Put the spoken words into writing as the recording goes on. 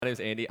My name is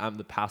Andy. I'm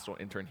the pastoral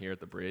intern here at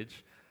the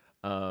Bridge.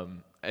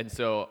 And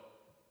so,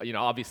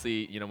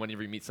 obviously,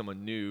 whenever you meet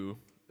someone new,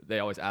 they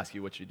always ask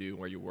you what you do,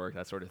 where you work,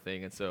 that sort of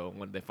thing. And so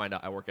when they find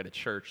out I work at a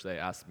church, they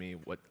ask me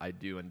what I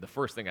do. And the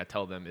first thing I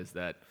tell them is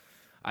that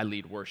I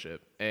lead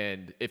worship.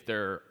 And if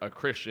they're a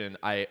Christian,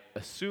 I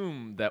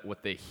assume that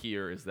what they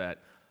hear is that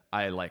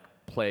I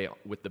play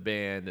with the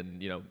band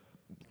and,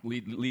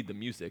 lead the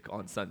music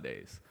on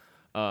Sundays.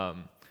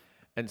 Um,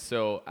 and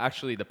so,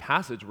 actually, the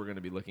passage we're going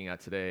to be looking at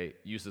today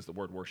uses the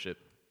word worship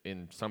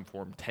in some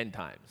form 10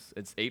 times.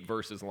 It's 8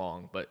 verses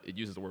long, but it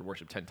uses the word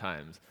worship 10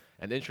 times.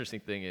 And the interesting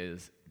thing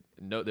is,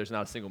 no, there's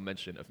not a single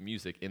mention of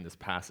music in this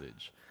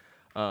passage.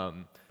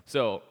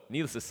 So,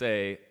 needless to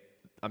say,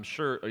 I'm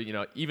sure,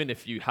 even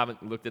if you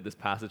haven't looked at this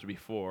passage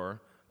before,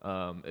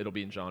 it'll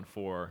be in John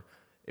 4.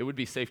 It would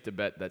be safe to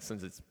bet that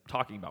since it's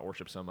talking about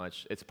worship so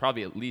much, it's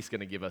probably at least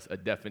going to give us a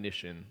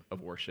definition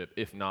of worship,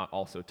 if not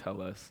also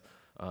tell us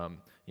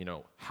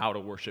how to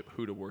worship,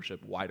 who to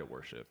worship, why to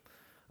worship.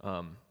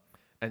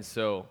 And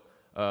so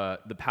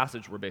the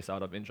passage we're based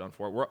out of in John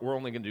 4, we're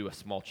only going to do a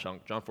small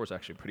chunk. John 4 is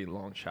actually a pretty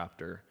long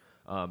chapter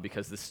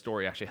because this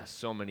story actually has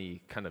so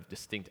many kind of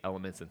distinct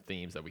elements and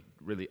themes that we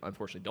really,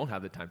 unfortunately, don't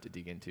have the time to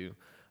dig into.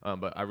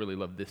 But I really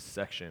love this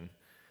section.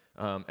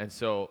 And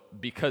so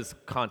because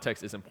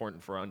context is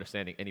important for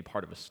understanding any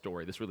part of a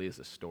story, this really is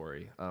a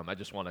story. I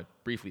just want to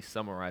briefly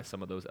summarize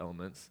some of those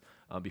elements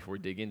before we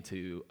dig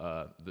into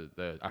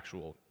the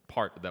actual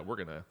part that we're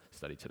going to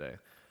study today.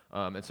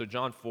 And so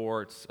John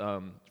 4, it's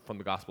from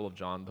the Gospel of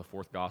John, the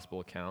fourth Gospel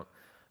account.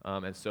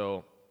 And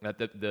so at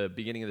the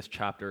beginning of this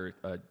chapter,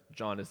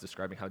 John is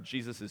describing how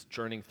Jesus is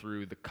journeying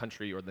through the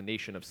country or the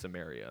nation of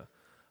Samaria.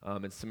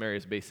 And Samaria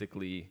is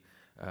basically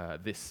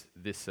this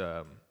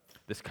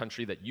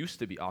country that used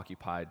to be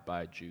occupied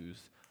by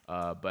Jews,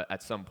 but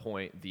at some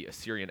point, the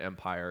Assyrian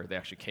Empire, they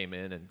actually came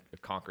in and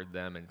conquered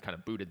them and kind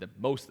of booted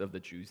most of the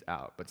Jews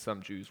out. But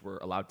some Jews were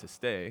allowed to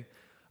stay,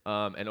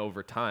 and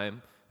over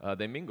time,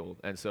 they mingled.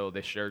 And so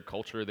they shared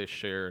culture, they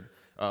shared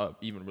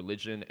even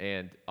religion,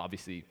 and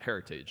obviously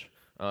heritage.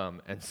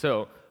 And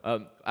so,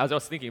 as I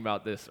was thinking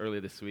about this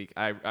earlier this week,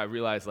 I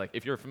realized,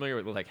 if you're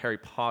familiar with Harry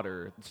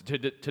Potter,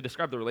 to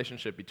describe the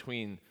relationship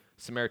between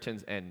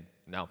Samaritans and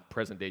now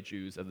present-day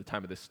Jews at the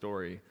time of this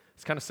story,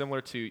 it's kind of similar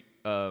to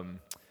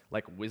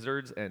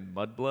wizards and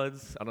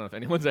mudbloods. I don't know if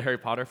anyone's a Harry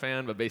Potter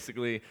fan, but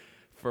basically,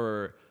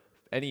 for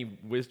any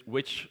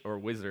witch or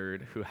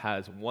wizard who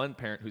has one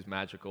parent who's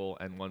magical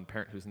and one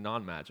parent who's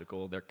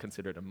non-magical, they're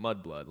considered a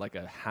mudblood, like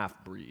a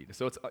half-breed.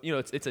 So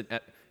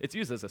it's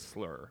used as a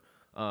slur.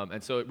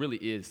 And so it really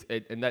is,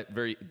 and that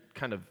very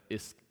kind of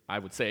is, I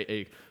would say,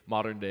 a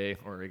modern day,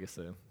 or I guess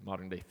a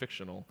modern day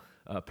fictional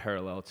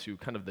parallel to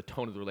kind of the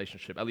tone of the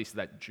relationship, at least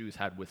that Jews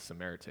had with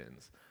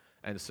Samaritans.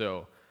 And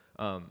so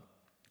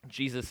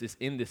Jesus is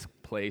in this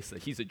place.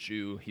 He's a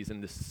Jew. He's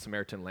in this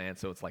Samaritan land,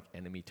 so it's like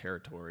enemy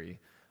territory.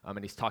 And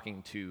he's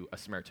talking to a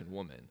Samaritan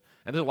woman.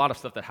 And there's a lot of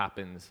stuff that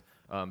happens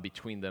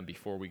between them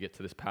before we get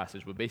to this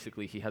passage, but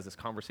basically he has this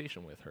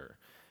conversation with her.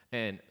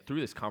 And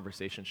through this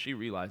conversation, she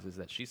realizes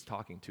that she's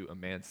talking to a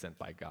man sent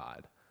by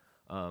God.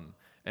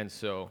 And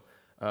so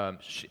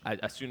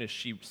as soon as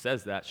she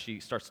says that,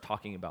 she starts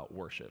talking about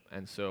worship.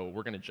 And so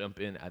we're going to jump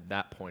in at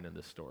that point in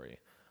this story.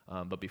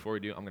 But before we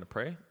do, I'm going to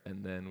pray,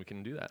 and then we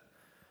can do that.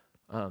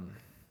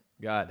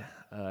 God,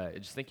 I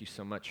just thank you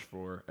so much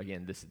for,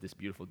 again, this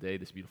beautiful day,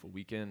 this beautiful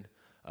weekend.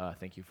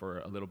 Thank you for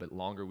a little bit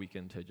longer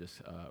weekend to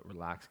just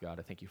relax, God.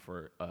 I thank you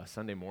for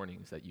Sunday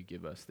mornings that you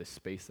give us, this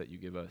space that you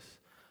give us,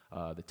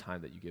 the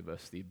time that you give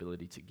us, the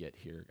ability to get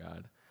here,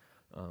 God.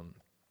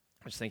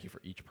 I just thank you for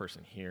each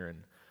person here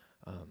and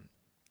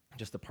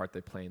just the part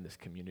they play in this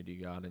community,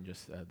 God, and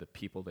just the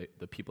people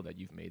that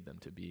you've made them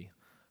to be.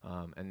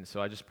 And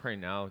so I just pray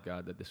now,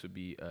 God, that this would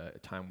be a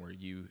time where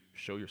you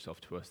show yourself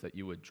to us, that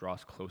you would draw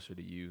us closer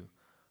to you,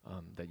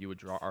 that you would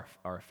draw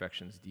our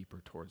affections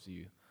deeper towards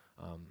you,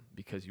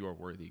 because you are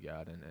worthy,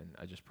 God. And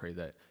I just pray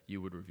that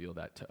you would reveal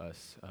that to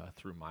us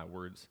through my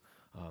words,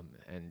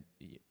 and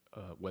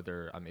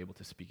whether I'm able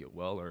to speak it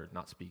well or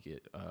not speak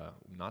it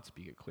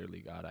clearly,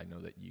 God, I know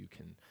that you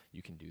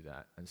can do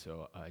that. And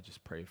so I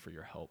just pray for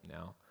your help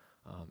now,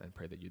 and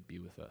pray that you'd be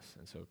with us.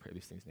 And so I pray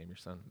these things in the name of your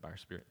Son, by your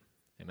Spirit.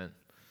 Amen.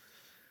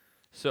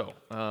 So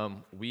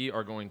we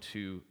are going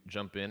to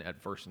jump in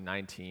at verse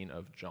 19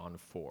 of John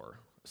 4.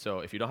 So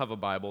if you don't have a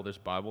Bible, there's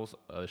Bibles.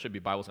 There should be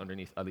Bibles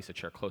underneath at least a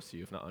chair close to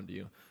you, if not under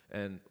you.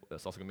 And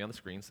that's also going to be on the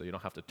screen, so you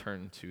don't have to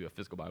turn to a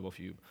physical Bible if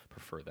you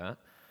prefer that.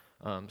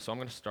 So I'm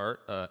going to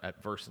start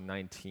at verse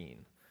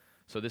 19.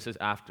 So this is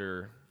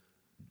after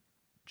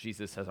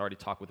Jesus has already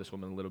talked with this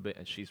woman a little bit,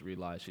 and she's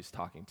realized she's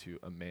talking to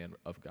a man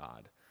of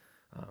God.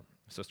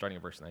 So starting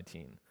at verse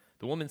 19.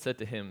 The woman said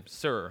to him,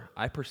 "Sir,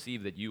 I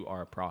perceive that you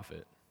are a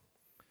prophet.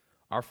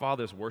 Our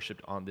fathers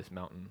worshipped on this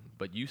mountain,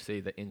 but you say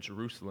that in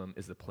Jerusalem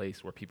is the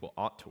place where people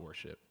ought to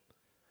worship."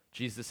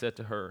 Jesus said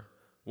to her,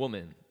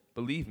 "Woman,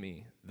 believe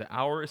me, the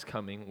hour is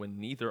coming when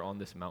neither on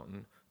this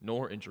mountain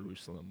nor in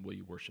Jerusalem will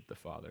you worship the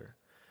Father.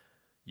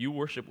 You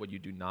worship what you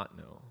do not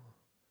know.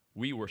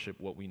 We worship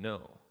what we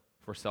know,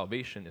 for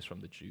salvation is from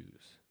the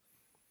Jews.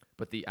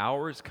 But the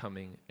hour is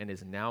coming and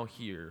is now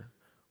here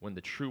when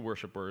the true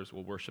worshipers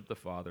will worship the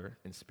Father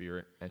in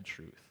spirit and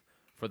truth.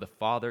 For the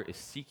Father is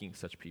seeking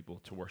such people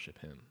to worship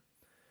him.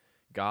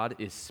 God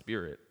is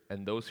spirit,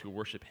 and those who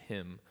worship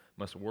him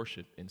must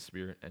worship in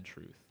spirit and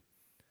truth.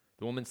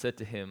 The woman said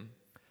to him,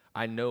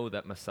 I know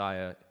that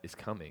Messiah is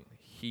coming,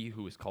 he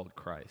who is called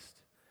Christ.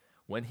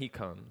 When he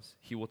comes,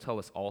 he will tell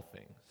us all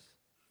things.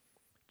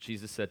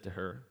 Jesus said to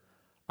her,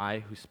 I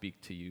who speak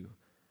to you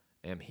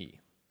am he.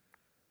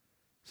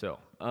 So,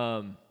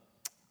 in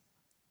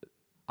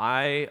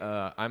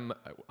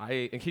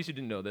case you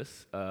didn't know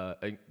this,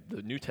 the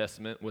New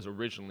Testament was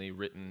originally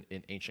written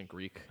in ancient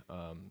Greek.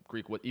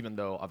 Even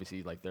though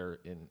obviously like they're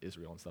in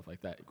Israel and stuff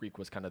like that, Greek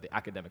was kind of the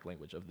academic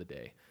language of the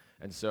day.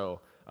 And so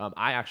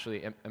I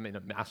actually am in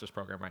a master's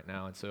program right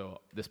now. And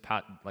so a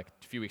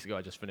few weeks ago,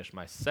 I just finished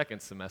my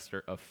second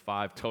semester of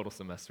 5 total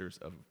semesters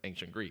of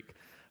ancient Greek.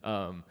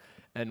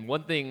 And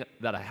one thing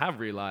that I have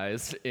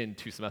realized in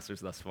 2 semesters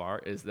thus far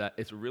is that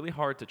it's really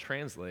hard to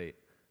translate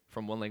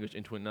from one language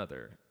into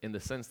another, in the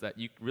sense that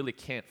you really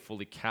can't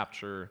fully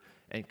capture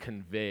and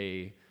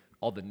convey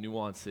all the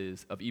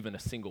nuances of even a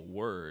single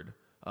word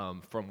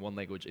from one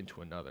language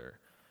into another.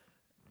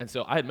 And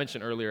so I had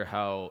mentioned earlier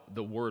how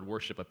the word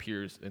worship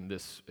appears in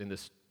this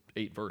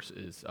 8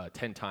 verses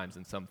 10 times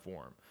in some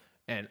form.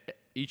 And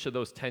each of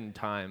those 10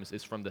 times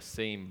is from the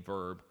same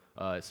verb.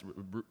 It's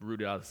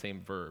rooted out of the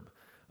same verb.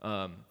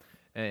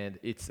 And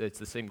it's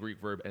the same Greek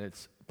verb, and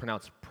it's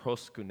pronounced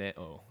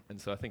proskuneo. And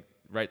so I think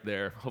right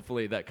there,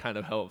 hopefully that kind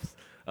of helps.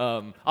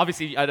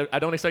 Obviously, I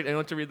don't expect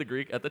anyone to read the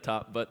Greek at the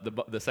top, but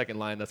the second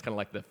line, that's kind of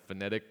like the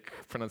phonetic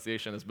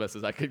pronunciation as best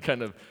as I could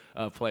kind of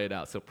play it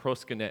out. So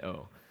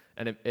proskuneo,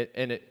 and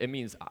it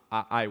means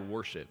I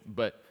worship.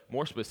 But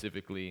more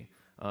specifically,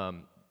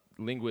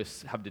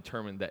 linguists have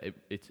determined that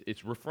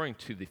it's referring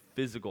to the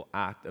physical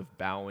act of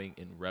bowing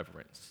in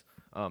reverence.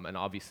 And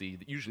obviously,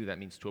 usually that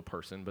means to a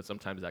person, but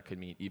sometimes that could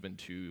mean even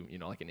to,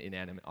 like an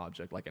inanimate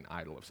object, like an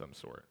idol of some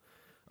sort.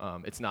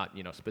 It's not,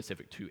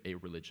 specific to a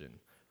religion.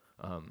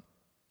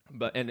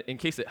 But in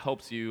case it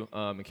helps you,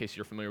 in case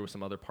you're familiar with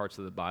some other parts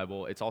of the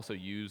Bible, it's also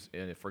used,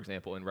 for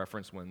example, in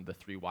reference when the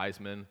 3 wise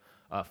men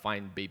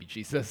find baby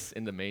Jesus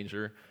in the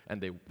manger,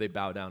 and they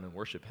bow down and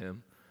worship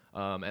him.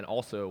 And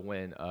also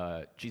when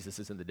Jesus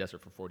is in the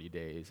desert for 40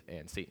 days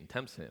and Satan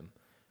tempts him,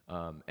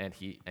 and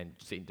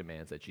Satan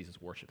demands that Jesus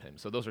worship him.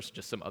 So those are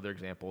just some other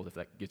examples, if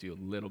that gives you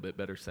a little bit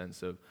better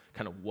sense of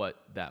kind of what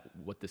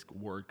this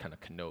word kind of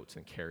connotes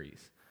and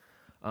carries.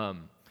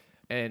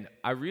 And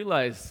I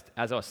realized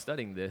as I was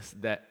studying this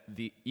that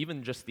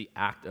even just the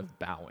act of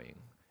bowing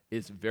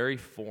is very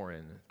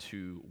foreign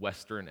to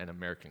Western and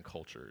American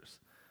cultures.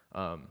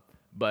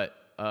 But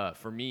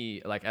for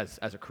me, like as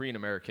a Korean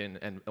American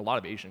and a lot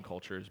of Asian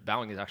cultures,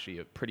 bowing is actually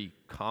a pretty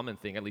common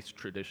thing, at least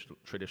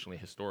traditionally,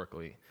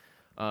 historically.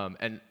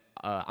 And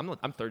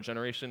I'm third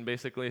generation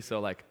basically, so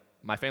like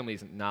my family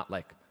is not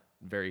like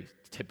very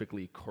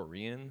typically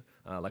Korean.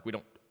 Like we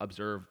don't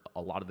observe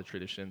a lot of the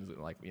traditions.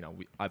 Like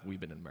we've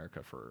been in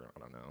America for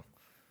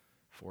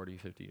 40,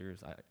 50 years,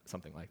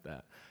 something like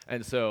that.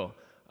 And so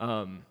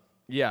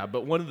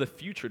but one of the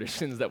few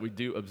traditions that we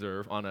do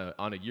observe on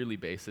a yearly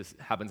basis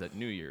happens at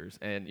New Year's.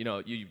 And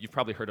you've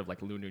probably heard of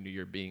like Lunar New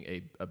Year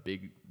being a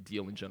big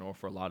deal in general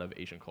for a lot of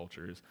Asian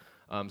cultures.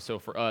 So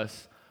for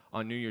us,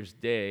 on New Year's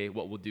Day,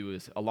 what we'll do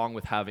is, along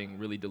with having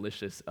really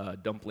delicious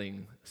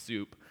dumpling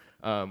soup,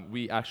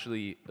 me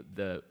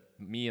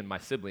and my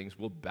siblings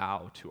will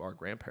bow to our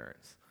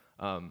grandparents.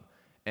 And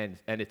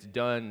it's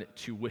done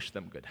to wish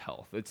them good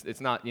health.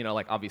 It's not,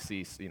 like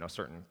obviously,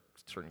 certain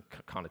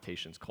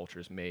connotations,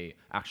 cultures may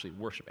actually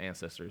worship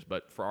ancestors,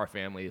 but for our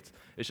family, it's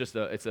just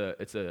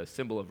a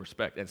symbol of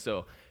respect. And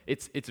so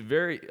it's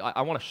very,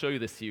 I want to show you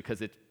this to you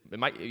because it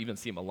might even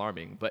seem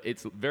alarming, but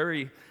it's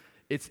very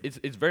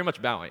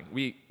much bowing.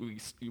 We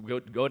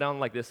go down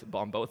like this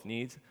on both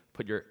knees,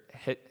 put your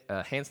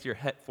hands to your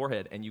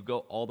forehead, and you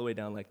go all the way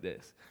down like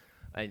this.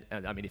 And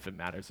I mean, if it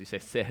matters, you say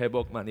 "Sehe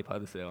bok mani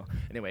padaseo."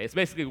 Anyway, it's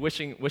basically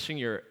wishing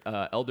your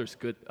elders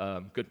good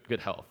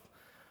health,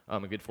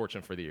 and good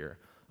fortune for the year.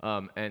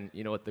 And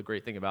you know what the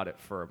great thing about it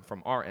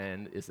from our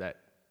end is that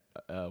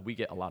we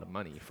get a lot of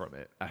money from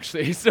it,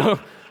 actually. So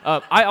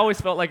I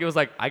always felt like it was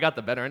like I got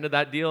the better end of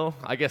that deal.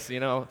 I guess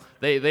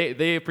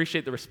they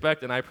appreciate the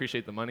respect and I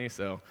appreciate the money.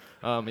 So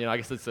I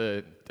guess it's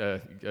a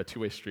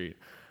two-way street.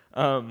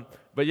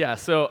 But yeah,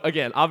 so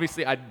again,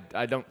 obviously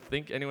I don't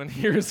think anyone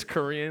here is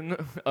Korean.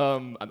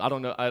 I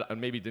don't know.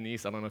 Maybe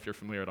Denise. I don't know if you're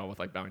familiar at all with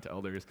like bowing to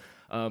elders.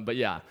 But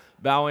yeah,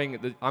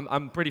 bowing.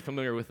 I'm pretty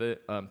familiar with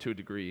it to a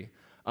degree.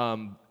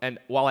 And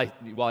while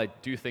I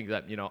do think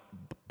that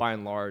by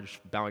and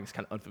large bowing is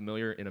kind of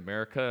unfamiliar in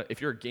America,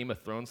 if you're a Game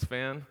of Thrones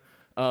fan,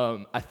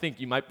 I think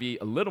you might be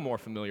a little more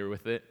familiar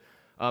with it.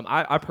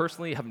 I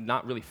personally have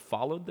not really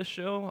followed the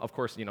show. Of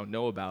course,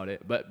 know about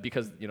it, but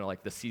because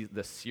like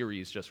the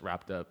series just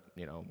wrapped up,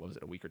 what was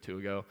it, a week or two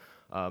ago?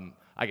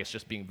 I guess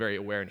just being very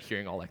aware and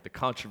hearing all like the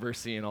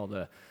controversy and all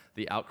the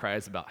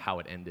outcries about how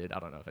it ended. I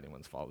don't know if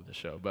anyone's followed the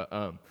show, but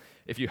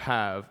if you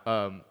have,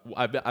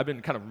 I've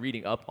been kind of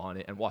reading up on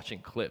it and watching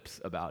clips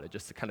about it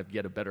just to kind of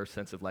get a better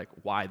sense of like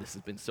why this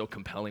has been so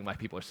compelling, why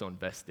people are so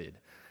invested.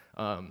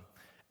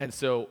 And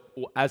so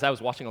as I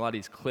was watching a lot of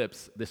these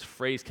clips, this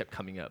phrase kept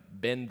coming up,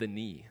 bend the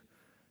knee.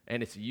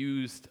 And it's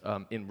used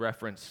in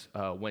reference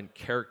when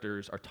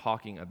characters are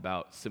talking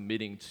about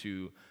submitting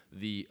to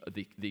the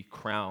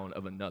crown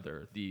of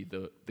another,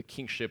 the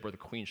kingship or the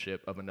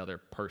queenship of another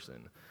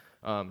person.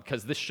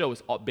 Because this show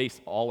is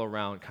based all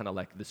around kind of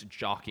like this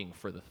jockeying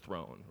for the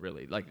throne,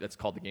 really. Like that's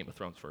called the Game of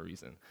Thrones for a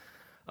reason.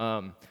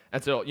 And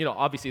so,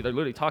 obviously they're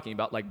literally talking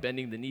about like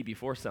bending the knee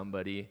before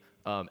somebody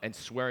and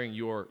swearing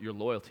your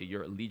loyalty,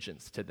 your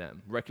allegiance to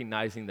them,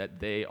 recognizing that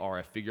they are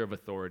a figure of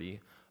authority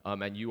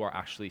and you are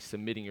actually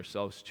submitting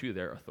yourselves to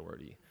their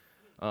authority.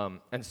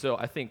 And so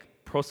I think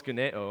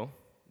proskuneo,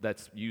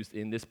 that's used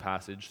in this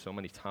passage so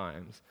many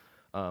times,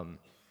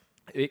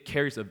 it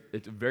carries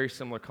it's a very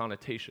similar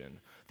connotation.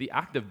 The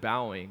act of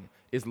bowing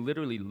is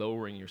literally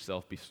lowering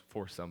yourself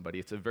before somebody.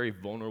 It's a very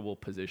vulnerable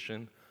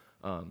position.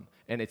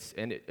 And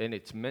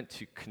it's meant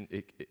to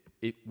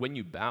when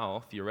you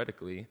bow,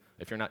 theoretically,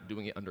 if you're not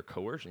doing it under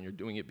coercion, you're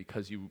doing it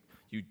because you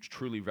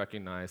truly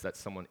recognize that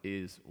someone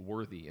is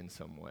worthy in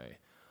some way,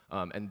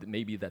 and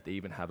maybe that they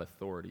even have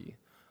authority.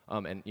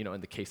 And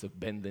in the case of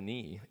bend the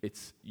knee,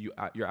 it's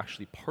you're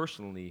actually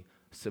personally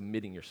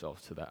submitting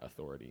yourself to that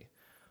authority.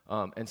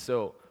 And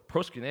so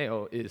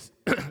proskuneo is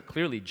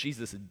clearly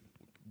Jesus'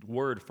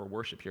 word for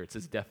worship here. It's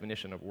his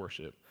definition of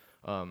worship.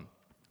 And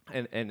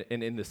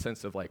in the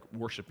sense of like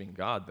worshiping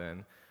God,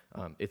 then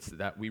it's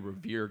that we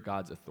revere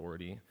God's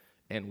authority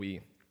and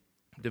we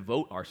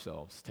devote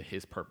ourselves to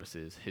His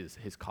purposes,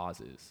 His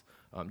causes,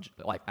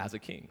 like as a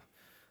king.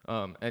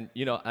 And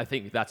I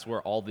think that's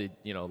where all the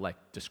like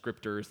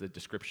descriptors, the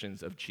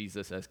descriptions of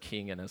Jesus as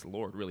King and as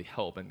Lord really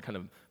help and kind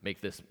of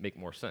make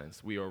more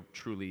sense. We are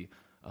truly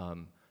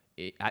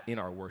in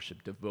our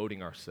worship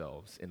devoting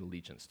ourselves in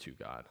allegiance to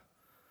God.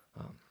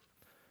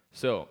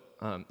 So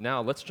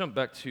now let's jump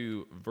back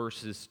to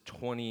verses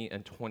 20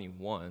 and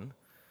 21.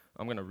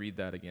 I'm going to read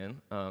that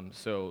again.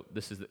 So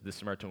this is the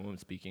Samaritan woman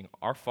speaking.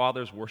 Our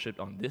fathers worshipped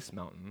on this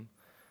mountain,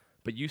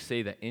 but you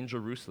say that in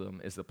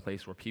Jerusalem is the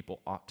place where people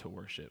ought to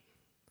worship.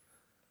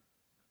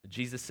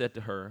 Jesus said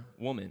to her,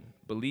 Woman,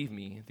 believe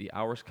me, the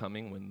hour is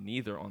coming when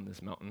neither on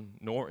this mountain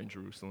nor in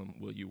Jerusalem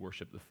will you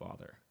worship the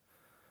Father.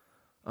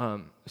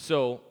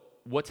 So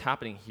what's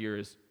happening here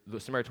is the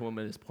Samaritan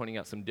woman is pointing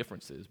out some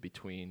differences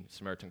between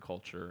Samaritan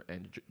culture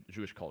and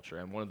Jewish culture.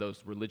 And one of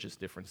those religious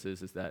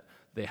differences is that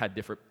they had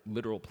different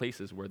literal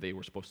places where they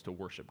were supposed to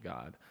worship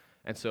God.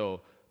 And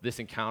so this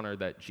encounter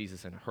that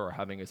Jesus and her are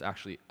having is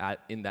actually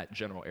in that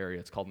general area.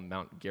 It's called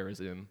Mount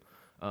Gerizim.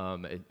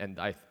 And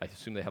I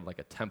assume they have like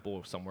a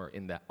temple somewhere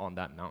on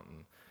that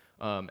mountain.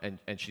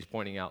 And she's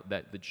pointing out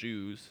that the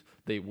Jews,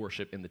 they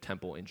worship in the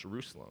temple in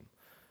Jerusalem.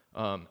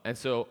 And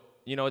so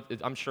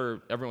I'm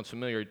sure everyone's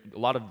familiar. A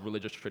lot of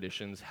religious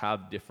traditions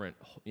have different,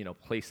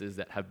 places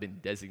that have been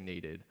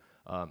designated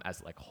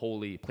as like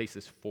holy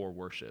places for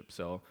worship.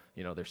 So,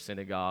 there's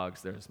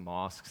synagogues, there's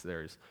mosques,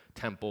 there's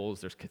temples,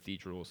 there's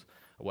cathedrals,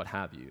 what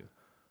have you.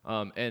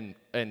 And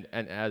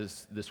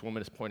as this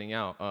woman is pointing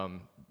out,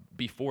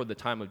 before the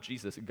time of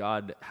Jesus,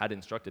 God had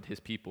instructed His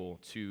people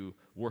to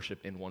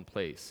worship in one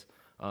place.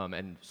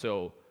 And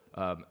so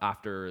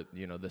after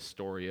the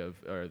story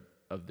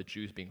of the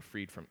Jews being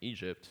freed from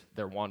Egypt,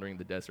 they're wandering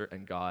the desert,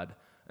 and God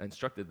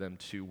instructed them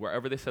to,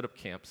 wherever they set up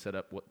camp, set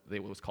up what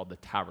was called the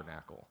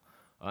tabernacle.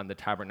 The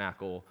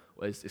tabernacle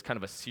is kind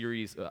of a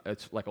series,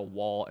 it's like a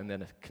wall and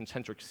then a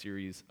concentric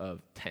series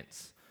of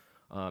tents.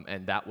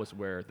 And that was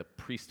where the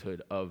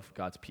priesthood of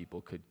God's people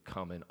could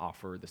come and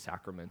offer the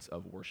sacraments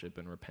of worship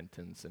and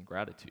repentance and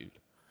gratitude.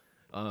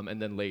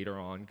 And then later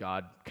on,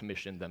 God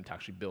commissioned them to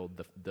actually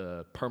build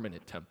the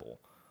permanent temple.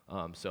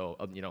 And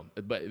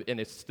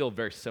it's still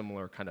very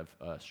similar kind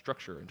of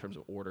structure in terms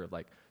of order,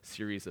 like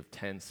series of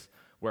tents,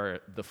 where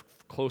the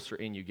closer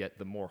in you get,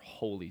 the more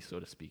holy, so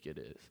to speak, it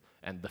is,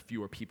 and the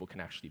fewer people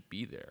can actually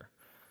be there.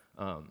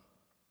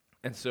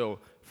 And so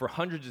for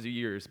hundreds of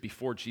years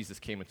before Jesus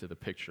came into the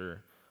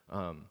picture,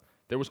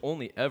 there was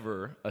only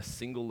ever a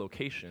single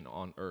location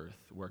on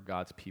earth where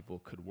God's people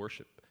could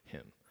worship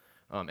Him.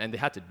 And they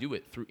had to do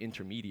it through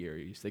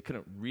intermediaries. They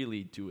couldn't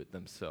really do it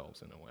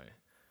themselves in a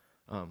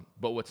way.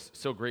 But what's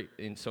so great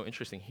and so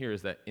interesting here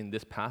is that in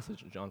this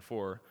passage in John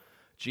 4,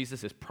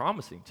 Jesus is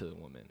promising to the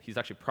woman. He's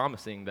actually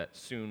promising that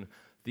soon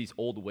these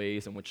old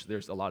ways in which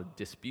there's a lot of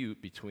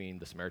dispute between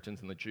the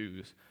Samaritans and the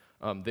Jews,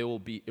 they will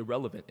be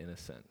irrelevant in a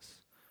sense.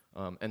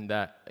 And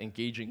that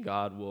engaging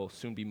God will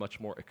soon be much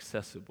more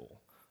accessible.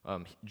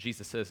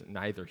 Jesus says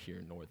neither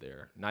here nor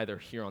there, neither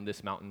here on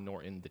this mountain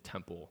nor in the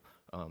temple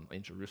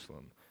in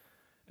Jerusalem.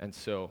 And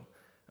so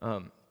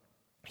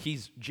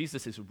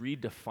Jesus is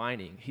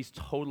redefining, he's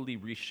totally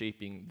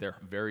reshaping their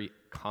very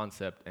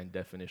concept and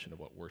definition of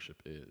what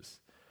worship is.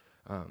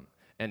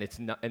 And it's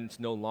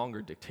no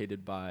longer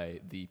dictated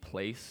by the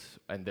place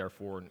and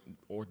therefore,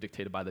 or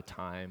dictated by the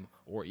time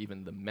or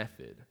even the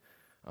method.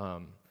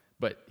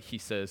 But he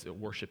says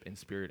worship in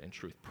spirit and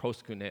truth,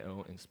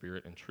 proskuneo in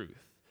spirit and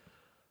truth.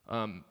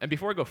 And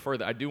before I go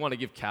further, I do want to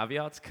give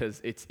caveats because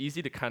it's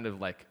easy to kind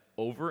of like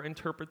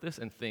over-interpret this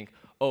and think,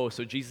 oh,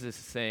 so Jesus is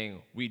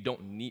saying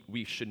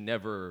we should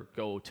never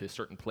go to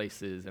certain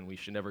places and we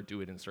should never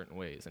do it in certain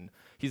ways. And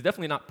he's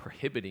definitely not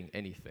prohibiting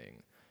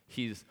anything.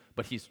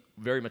 But he's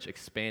very much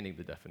expanding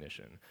the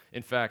definition.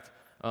 In fact,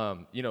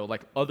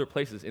 like other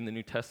places in the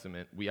New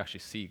Testament, we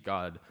actually see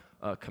God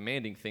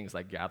commanding things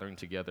like gathering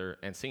together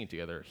and singing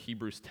together.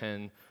 Hebrews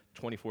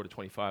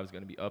 10:24-25 is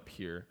going to be up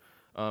here.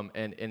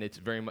 And it's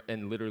very much,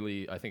 and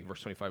literally, I think verse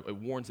 25, it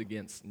warns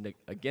against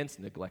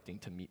neglecting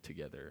to meet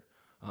together.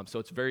 So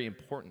it's very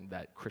important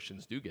that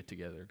Christians do get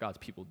together, God's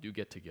people do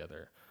get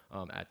together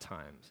at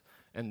times.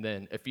 And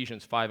then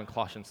Ephesians 5 and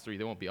Colossians 3,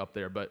 they won't be up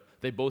there, but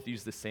they both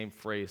use the same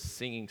phrase,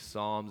 singing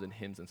psalms and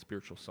hymns and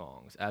spiritual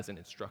songs as an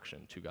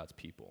instruction to God's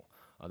people.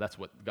 That's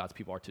what God's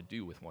people are to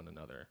do with one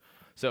another.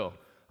 So,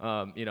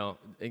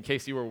 in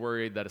case you were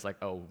worried that it's like,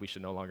 oh, we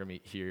should no longer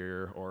meet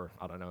here, or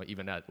I don't know,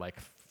 even at like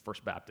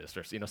First Baptist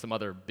or some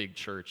other big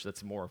church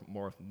that's more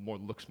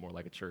looks more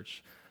like a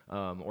church,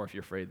 or if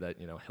you're afraid that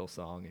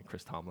Hillsong and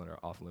Chris Tomlin are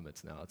off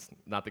limits now, it's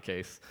not the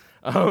case.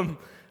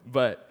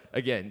 But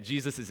again,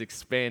 Jesus is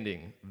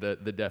expanding the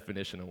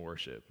definition of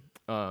worship,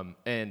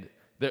 and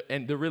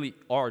there really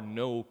are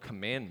no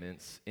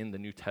commandments in the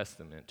New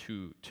Testament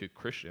to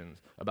Christians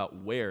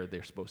about where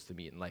they're supposed to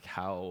meet and like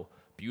how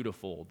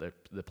beautiful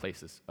the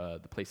places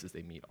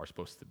they meet are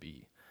supposed to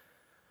be.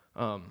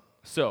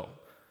 So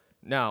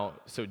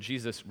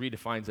Jesus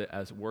redefines it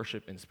as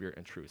worship in spirit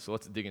and truth. So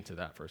let's dig into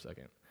that for a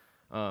second.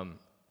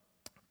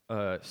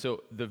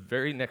 So the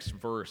very next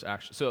verse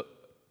actually. So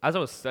as I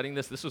was studying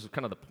this was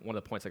kind of one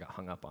of the points I got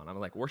hung up on. I'm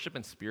like, worship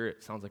in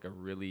spirit sounds like a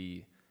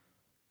really,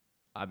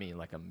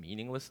 like a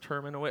meaningless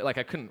term in a way. Like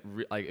I couldn't,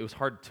 it was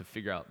hard to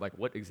figure out like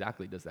what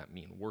exactly does that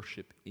mean?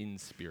 Worship in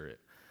spirit.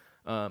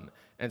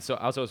 And so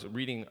as I was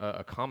reading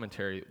a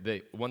commentary,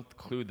 one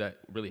clue that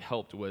really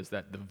helped was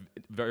that the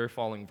very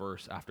following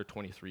verse after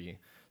 23,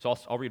 so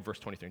I'll read verse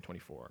 23 and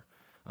 24.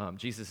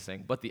 Jesus is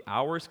saying, "But the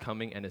hour is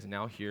coming and is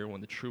now here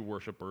when the true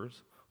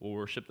worshipers will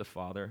worship the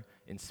Father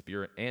in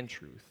spirit and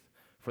truth,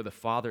 for the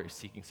Father is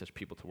seeking such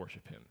people to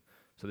worship him."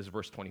 So this is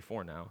verse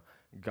 24 now.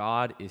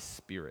 "God is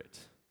spirit,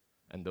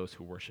 and those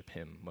who worship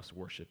him must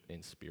worship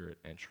in spirit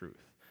and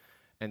truth."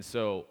 And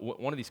so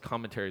one of these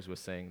commentaries was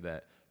saying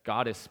that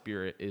God is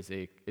spirit is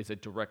a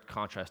direct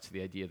contrast to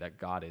the idea that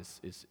God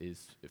is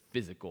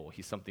physical.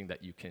 He's something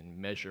that you can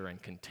measure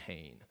and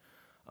contain.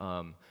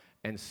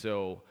 And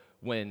so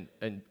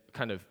and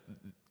kind of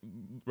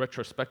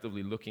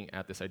retrospectively looking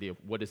at this idea of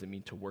what does it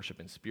mean to worship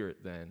in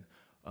spirit then,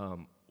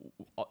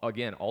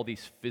 again, all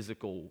these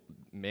physical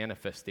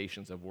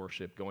manifestations of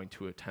worship, going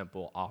to a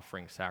temple,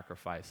 offering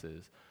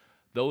sacrifices,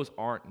 those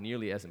aren't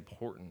nearly as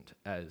important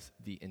as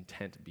the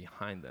intent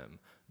behind them,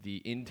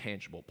 the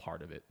intangible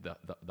part of it,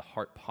 the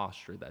heart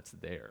posture that's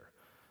there.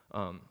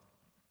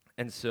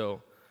 And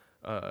so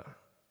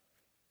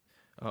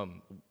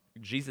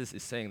Jesus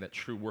is saying that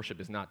true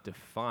worship is not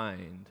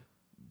defined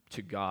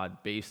to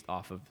God based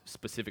off of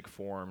specific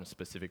forms,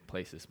 specific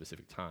places,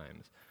 specific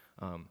times,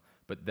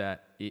 but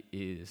that it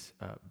is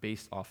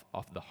based off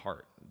the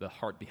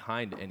heart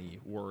behind any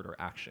word or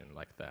action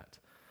like that.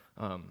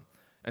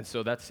 And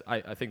so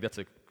I think that's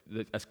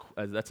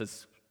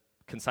as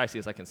concisely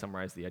as I can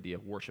summarize the idea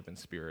of worship in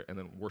spirit, and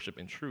then worship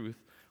in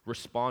truth,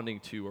 responding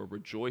to or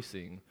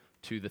rejoicing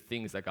to the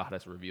things that God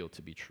has revealed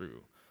to be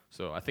true.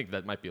 So I think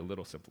that might be a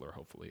little simpler,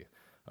 hopefully.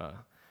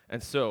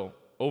 And so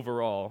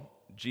overall,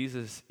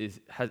 Jesus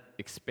has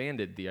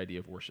expanded the idea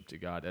of worship to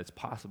God as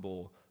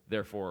possible,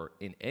 therefore,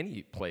 in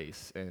any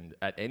place and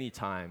at any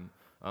time,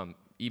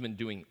 even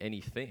doing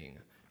anything,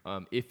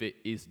 if it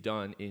is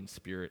done in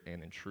spirit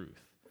and in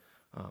truth.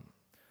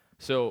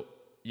 So,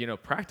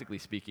 practically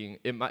speaking,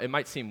 it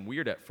might seem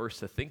weird at first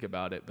to think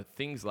about it, but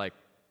things like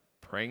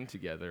praying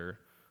together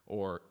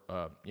or,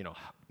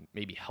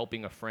 maybe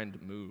helping a friend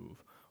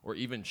move or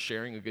even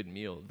sharing a good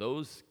meal,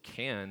 those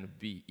can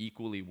be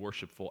equally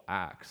worshipful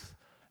acts,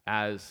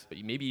 as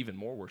maybe even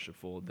more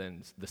worshipful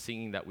than the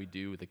singing that we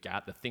do, the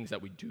things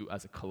that we do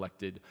as a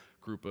collected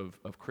group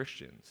of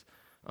Christians.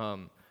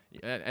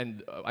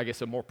 And I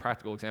guess a more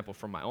practical example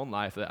from my own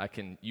life that I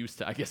can use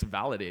to, I guess,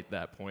 validate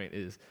that point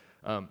is,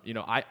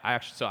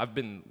 I've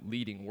been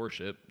leading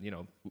worship,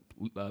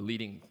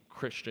 leading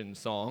Christian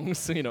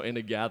songs, in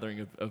a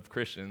gathering of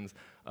Christians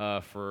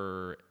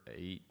for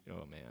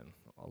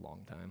a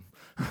long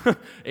time,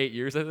 8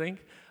 years, I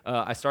think.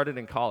 I started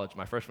in college,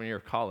 my freshman year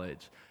of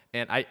college,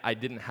 and I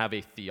didn't have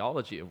a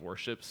theology of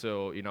worship,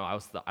 so,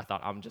 I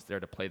thought I'm just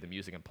there to play the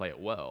music and play it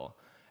well.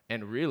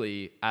 And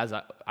really, as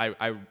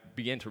I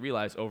began to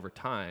realize over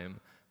time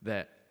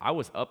that I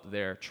was up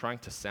there trying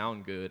to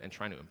sound good and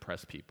trying to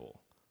impress people.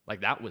 Like,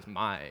 that was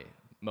my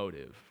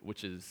motive,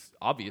 which is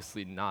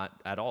obviously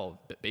not at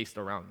all based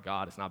around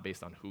God. It's not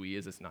based on who he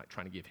is. It's not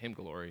trying to give him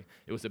glory.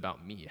 It was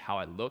about me, how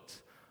I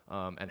looked,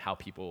 and how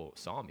people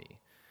saw me.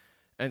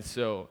 And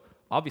so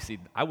obviously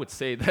I would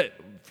say that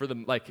for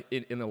them, like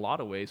in a lot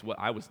of ways, what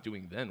I was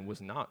doing then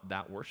was not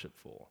that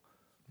worshipful.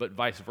 But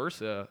vice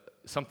versa,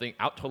 something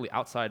totally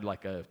outside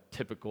like a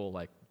typical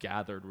like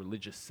gathered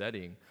religious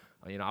setting.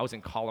 I was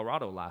in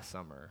Colorado last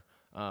summer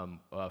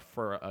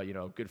for a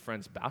good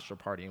friend's bachelor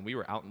party, and we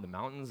were out in the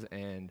mountains,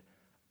 and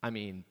I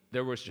mean,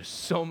 there was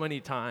just so many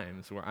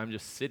times where I'm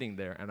just sitting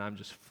there and I'm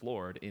just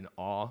floored in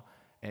awe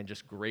and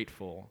just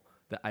grateful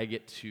that I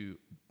get to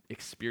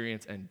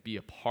experience and be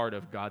a part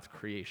of God's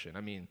creation.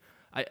 I mean,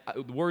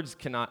 words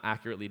cannot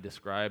accurately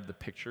describe the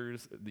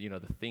pictures, the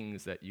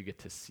things that you get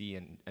to see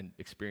and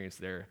experience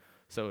there.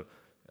 So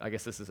I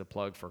guess this is a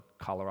plug for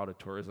Colorado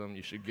tourism.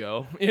 You should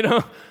go,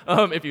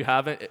 if you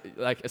haven't,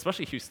 like,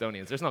 especially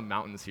Houstonians. There's no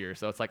mountains here,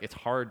 so it's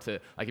hard to,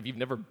 like, if you've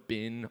never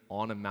been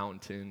on a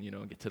mountain,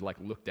 get to, like,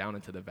 look down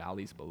into the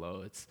valleys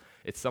below.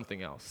 It's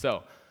something else.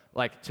 So,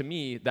 like, to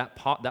me, that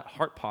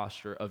heart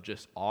posture of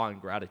just awe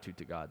and gratitude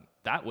to God,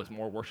 that was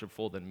more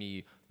worshipful than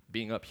me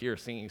being up here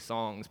singing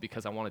songs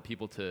because I wanted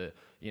people to,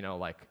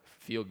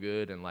 feel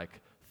good and,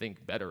 like,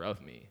 think better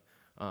of me.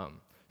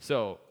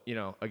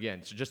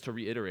 Again, so just to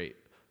reiterate,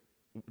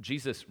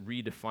 Jesus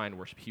redefined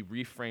worship. He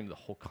reframed the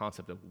whole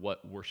concept of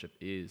what worship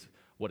is,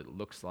 what it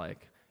looks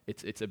like.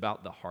 It's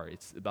about the heart.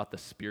 It's about the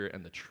spirit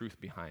and the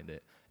truth behind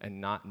it, and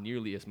not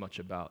nearly as much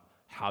about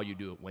how you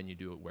do it, when you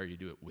do it, where you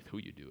do it, with who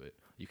you do it.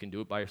 You can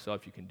do it by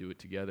yourself. You can do it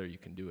together. You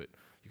can do it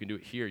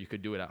here. You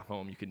could do it at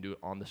home. You can do it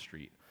on the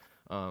street.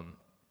 I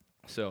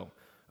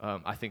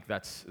think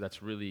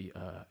that's really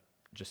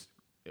just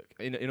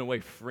in a way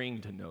freeing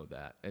to know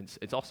that, and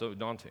it's also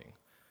daunting.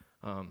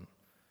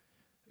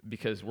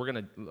 Because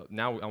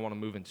now I want to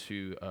move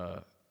into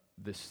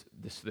this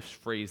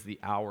phrase, the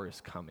hour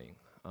is coming.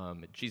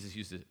 Jesus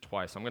uses it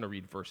twice. I'm going to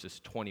read verses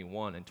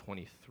 21 and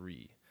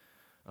 23.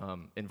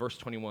 In verse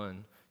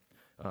 21,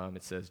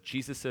 it says,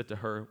 Jesus said to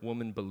her,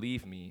 "Woman,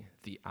 believe me,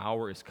 the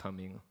hour is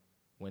coming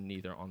when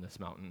neither on this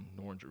mountain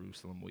nor in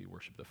Jerusalem will you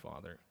worship the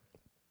Father."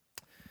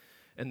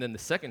 And then the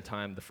second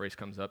time the phrase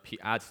comes up, he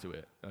adds to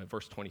it.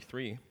 Verse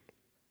 23,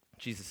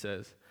 Jesus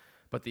says,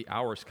 "But the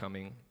hour is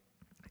coming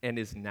and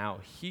is now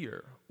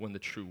here when the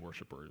true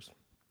worshipers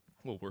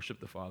will worship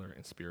the Father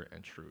in spirit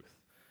and truth."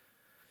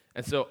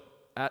 And so,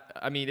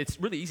 it's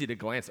really easy to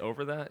glance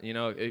over that.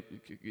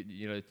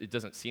 It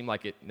doesn't seem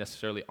like it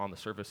necessarily on the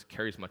surface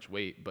carries much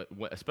weight, but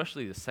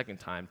especially the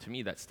second time, to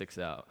me that sticks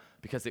out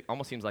because it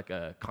almost seems like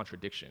a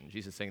contradiction.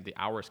 Jesus saying the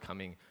hour is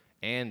coming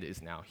and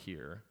is now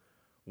here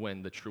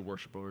when the true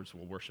worshipers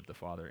will worship the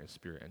Father in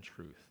spirit and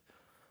truth.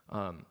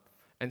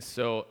 And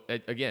so,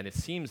 again, it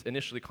seems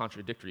initially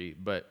contradictory,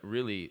 but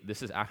really,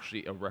 this is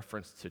actually a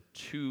reference to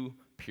two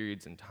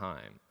periods in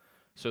time.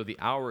 So the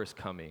hour is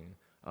coming.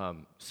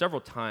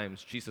 Several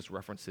times, Jesus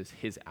references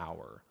his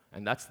hour,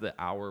 and that's the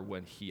hour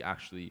when he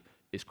actually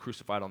is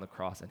crucified on the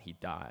cross and he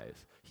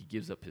dies. He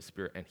gives up his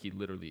spirit, and he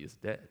literally is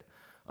dead.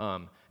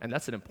 And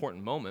that's an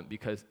important moment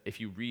because if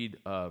you read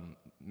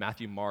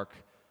Matthew, Mark,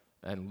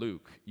 and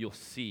Luke, you'll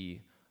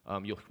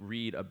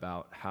read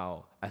about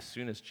how as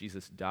soon as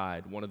Jesus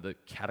died, one of the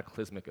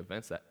cataclysmic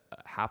events that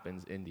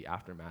happens in the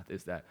aftermath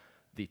is that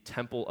the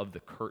temple of the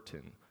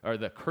curtain of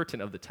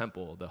the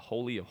temple, the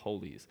Holy of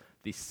Holies,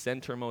 the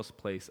centermost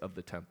place of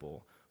the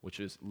temple, which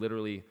is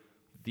literally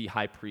the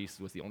high priest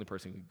was the only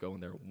person who could go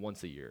in there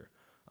once a year.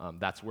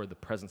 That's where the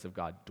presence of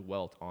God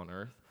dwelt on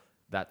earth.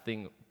 That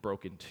thing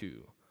broke in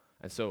two.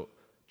 And so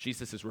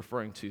Jesus is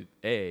referring to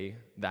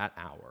that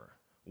hour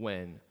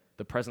when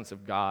the presence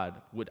of God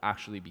would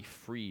actually be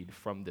freed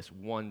from this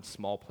one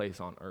small place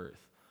on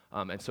earth.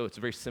 And so it's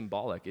very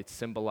symbolic. It's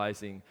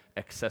symbolizing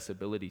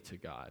accessibility to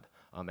God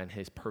and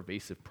his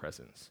pervasive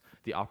presence,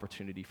 the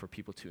opportunity for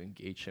people to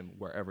engage him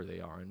wherever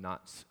they are and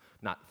not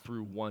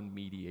through one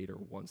mediator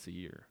once a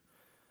year.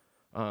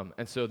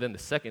 And so then the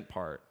second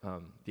part,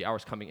 the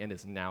hour's coming and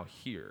is now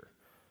here.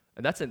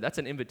 And that's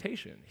an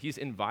invitation. He's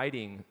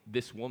inviting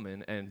this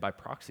woman, and by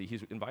proxy,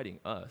 he's inviting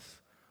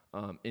us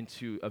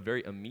into a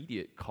very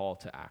immediate call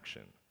to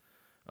action.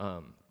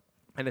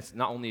 And it's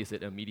not only is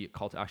it an immediate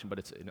call to action, but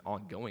it's an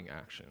ongoing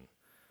action.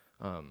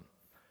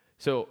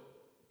 So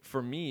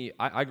for me,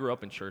 I grew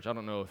up in church. I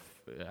don't know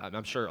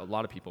I'm sure a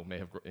lot of people may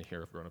have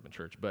grown up in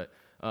church, but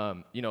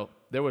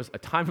there was a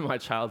time in my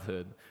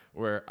childhood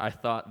where I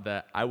thought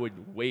that I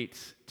would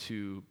wait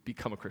to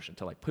become a Christian,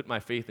 to put my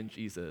faith in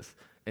Jesus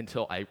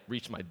until I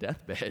reached my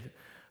deathbed.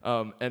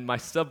 And my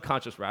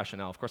subconscious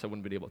rationale, of course I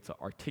wouldn't be able to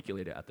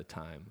articulate it at the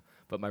time,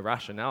 but my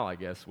rationale, I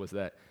guess, was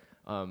that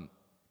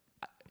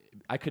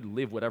I could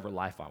live whatever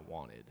life I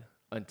wanted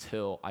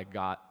until I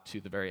got to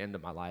the very end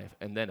of my life,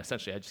 and then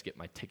essentially I just get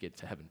my ticket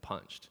to heaven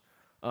punched.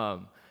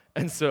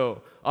 And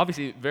so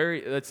obviously,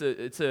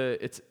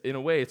 it's in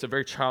a way it's a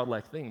very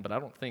childlike thing, but I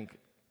don't think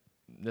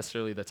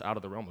necessarily that's out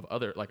of the realm of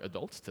other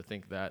adults to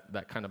think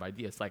that kind of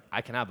idea. It's like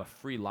I can have a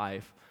free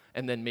life,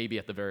 and then maybe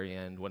at the very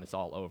end when it's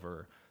all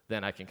over,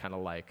 then I can kind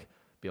of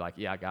be like,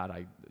 yeah,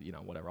 God,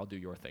 whatever, I'll do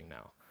your thing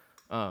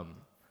now.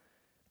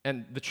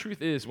 And the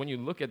truth is, when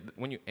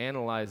you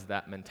analyze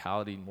that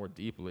mentality more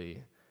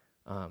deeply,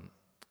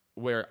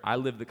 where I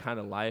live the kind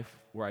of life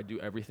where I do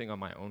everything on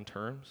my own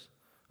terms,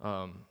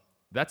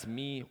 that's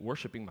me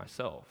worshiping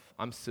myself.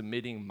 I'm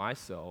submitting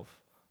myself.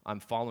 I'm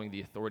following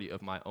the authority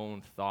of my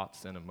own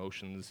thoughts and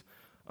emotions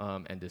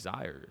and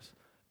desires.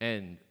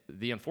 And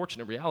the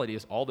unfortunate reality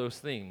is all those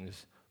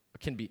things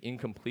can be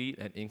incomplete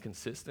and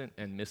inconsistent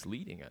and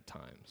misleading at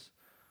times.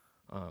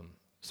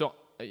 So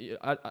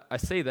I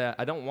say that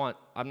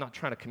I'm not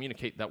trying to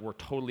communicate that we're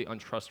totally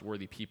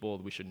untrustworthy people.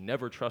 We should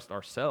never trust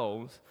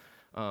ourselves.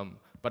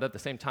 But at the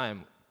same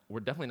time, we're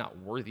definitely not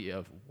worthy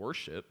of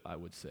worship, I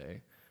would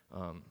say.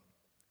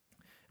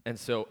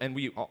 And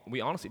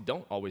we honestly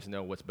don't always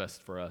know what's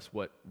best for us,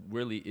 what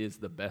really is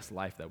the best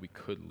life that we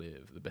could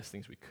live, the best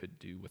things we could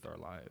do with our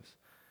lives.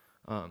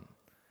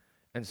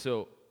 And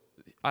so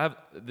I've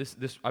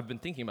been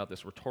thinking about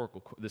this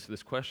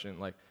this question,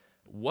 like,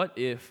 what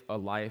if a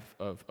life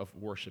of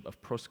worship,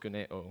 of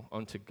proskuneo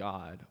unto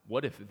God,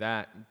 what if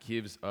that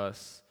gives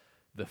us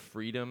the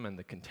freedom and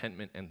the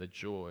contentment and the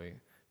joy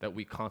that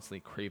we constantly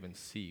crave and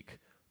seek,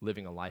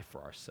 living a life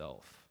for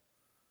ourselves?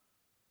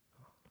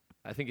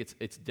 I think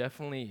it's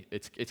definitely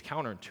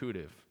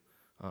counterintuitive.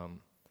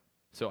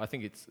 So I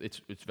think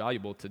it's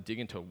valuable to dig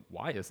into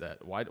why is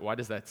that? Why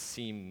does that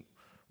seem?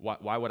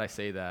 Why would I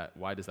say that?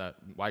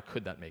 Why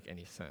could that make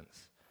any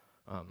sense?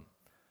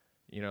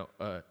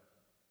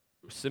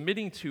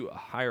 Submitting to a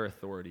higher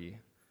authority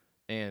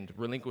and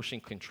relinquishing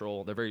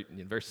control, they're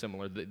very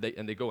similar,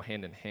 they go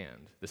hand in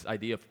hand. This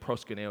idea of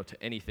proskuneo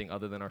to anything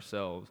other than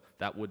ourselves,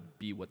 that would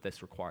be what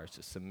this requires,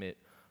 to submit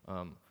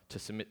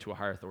to a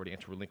higher authority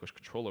and to relinquish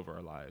control over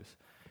our lives.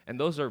 And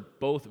those are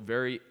both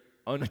very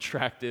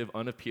unattractive,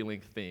 unappealing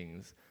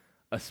things,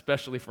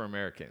 especially for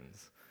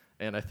Americans.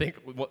 And I think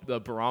what the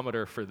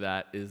barometer for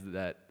that is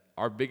that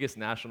our biggest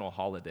national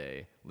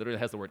holiday literally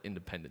has the word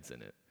independence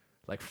in it.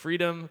 Like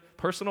freedom,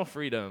 personal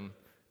freedom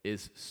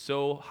is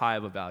so high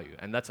of a value,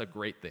 and that's a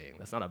great thing.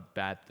 That's not a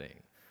bad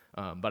thing.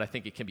 But I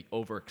think it can be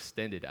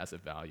overextended as a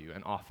value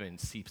and often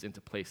seeps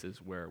into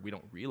places where we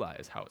don't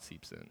realize how it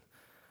seeps in.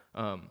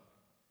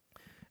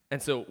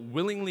 And so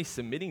willingly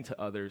submitting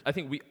to others, I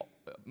think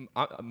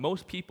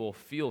most people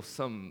feel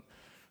some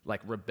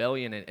like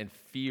rebellion and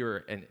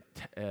fear and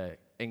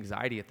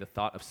anxiety at the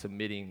thought of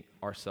submitting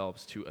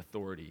ourselves to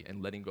authority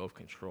and letting go of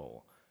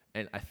control.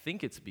 And I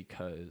think it's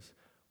because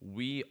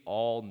we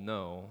all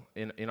know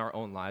in our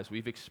own lives,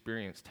 we've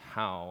experienced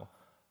how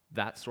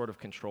that sort of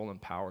control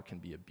and power can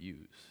be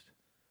abused.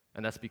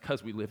 And that's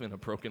because we live in a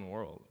broken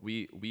world.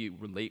 We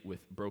relate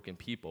with broken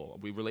people.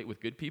 We relate with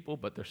good people,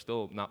 but they're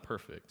still not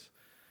perfect.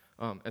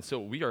 And so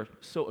we are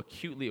so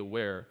acutely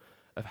aware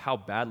of how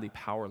badly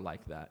power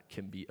like that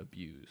can be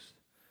abused.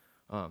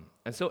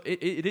 And so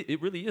it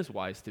really is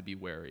wise to be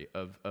wary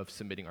of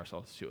submitting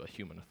ourselves to a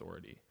human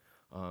authority.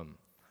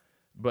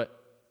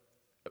 But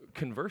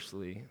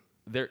conversely,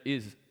 there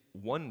is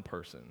one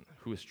person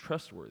who is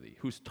trustworthy,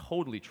 who's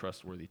totally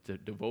trustworthy to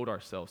devote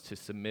ourselves, to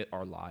submit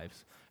our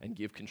lives and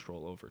give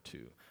control over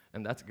to,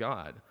 and that's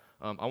God.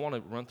 I want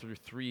to run through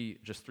three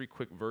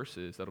quick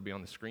verses that'll be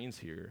on the screens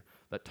here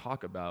that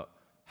talk about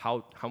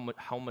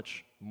how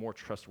much more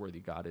trustworthy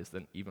God is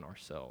than even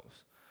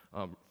ourselves.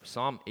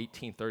 Psalm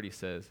 18:30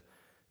 says,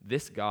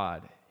 "This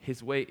God,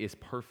 his way is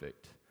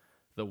perfect.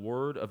 The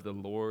word of the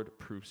Lord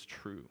proves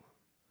true."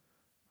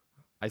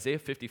 Isaiah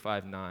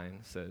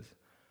 55:9 says,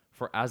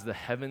 "For as the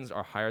heavens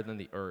are higher than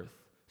the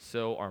earth,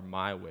 so are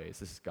my ways,"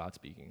 this is God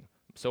speaking,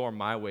 "so are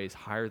my ways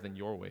higher than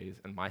your ways,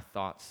 and my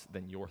thoughts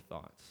than your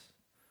thoughts."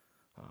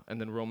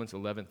 And then Romans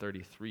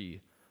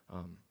 11:33,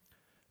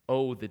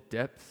 "Oh, the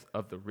depth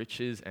of the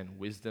riches and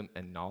wisdom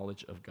and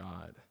knowledge of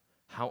God.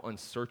 How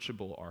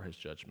unsearchable are his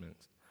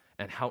judgments,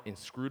 and how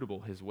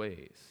inscrutable his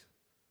ways."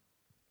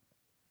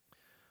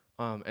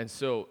 And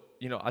so,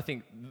 I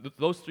think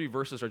those three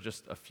verses are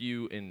just a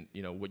few in,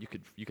 what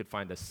you could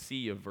find a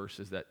sea of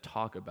verses that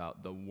talk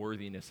about the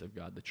worthiness of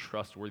God, the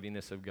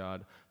trustworthiness of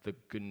God, the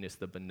goodness,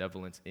 the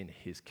benevolence in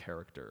his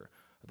character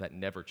that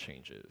never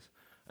changes,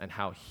 and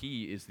how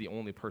he is the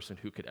only person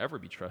who could ever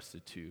be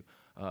trusted to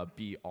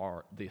be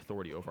the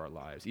authority over our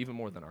lives, even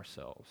more than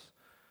ourselves.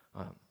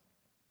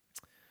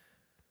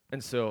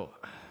 And so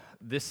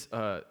this,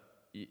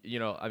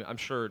 I'm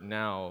sure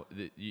now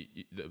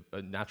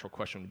a natural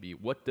question would be,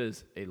 what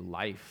does a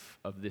life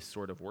of this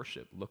sort of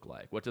worship look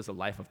like? What does a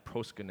life of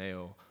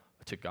proskuneo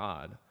to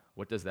God,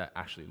 what does that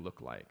actually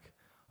look like?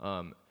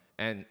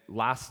 And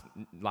last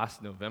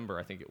November,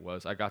 I think it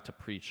was, I got to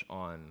preach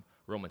on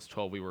Romans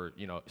 12. We were,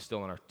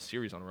 still in our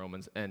series on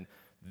Romans, and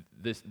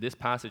this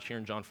passage here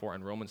in John 4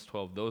 and Romans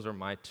 12, those are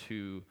my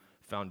two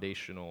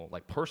foundational,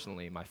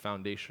 personally, my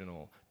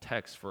foundational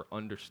texts for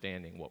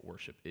understanding what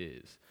worship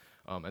is.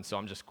 And so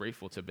I'm just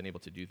grateful to have been able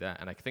to do that.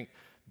 And I think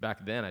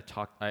back then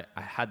I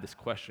had this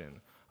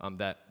question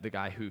that the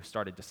guy who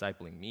started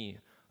discipling me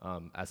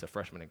as a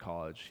freshman in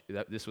college,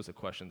 this was a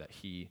question that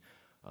he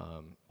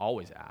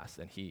always asked,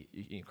 and he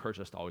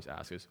encouraged us to always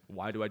ask is,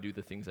 why do I do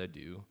the things I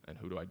do, and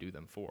who do I do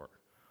them for?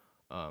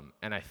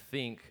 And I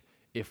think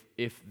if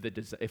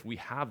we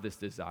have this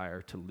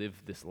desire to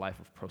live this life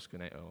of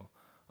proskuneo,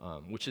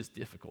 which is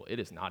difficult, it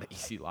is not an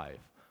easy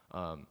life.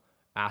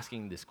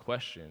 Asking this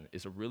question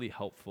is a really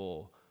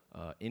helpful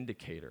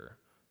indicator.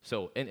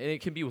 So, and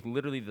it can be with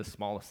literally the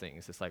smallest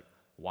things. It's like,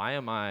 why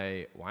am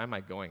I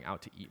going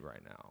out to eat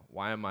right now?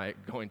 Why am I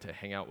going to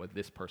hang out with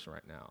this person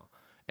right now?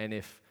 And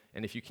if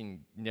you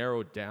can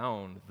narrow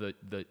down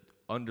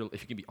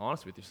if you can be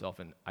honest with yourself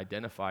and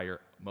identify your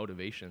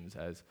motivations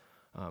as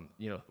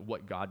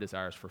what God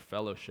desires for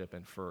fellowship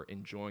and for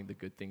enjoying the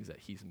good things that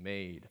He's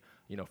made,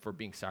 for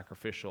being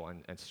sacrificial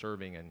and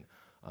serving and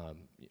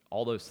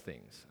all those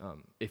things.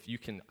 If you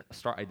can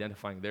start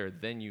identifying there,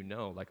 then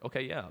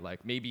okay, yeah,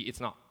 like maybe it's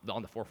not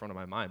on the forefront of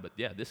my mind, but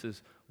yeah, this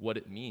is what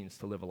it means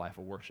to live a life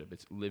of worship.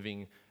 It's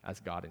living as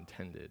God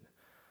intended.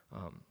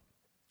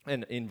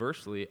 And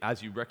inversely,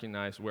 as you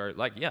recognize where,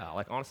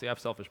 honestly, I have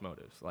selfish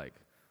motives. Like,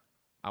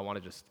 I want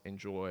to just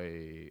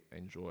enjoy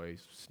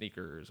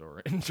sneakers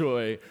or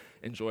enjoy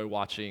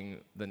watching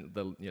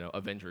the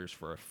Avengers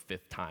for a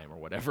fifth time or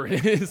whatever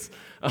it is.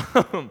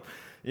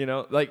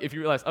 If you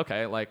realize,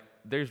 okay, like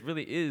there's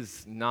really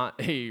is not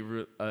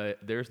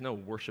there's no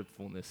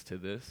worshipfulness to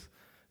this,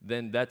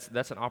 then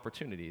that's an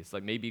opportunity. It's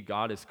like maybe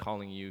God is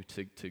calling you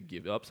to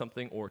give up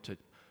something or to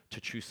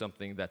choose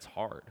something that's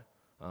hard.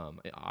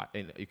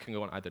 And it can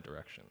go in either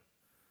direction.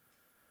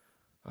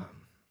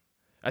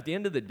 At the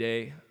end of the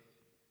day,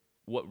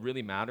 what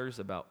really matters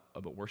about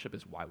worship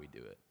is why we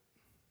do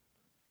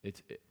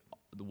it.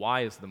 The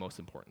why is the most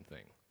important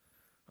thing.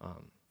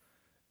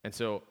 And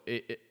so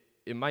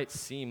it might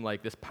seem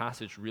like this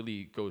passage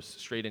really goes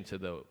straight into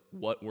the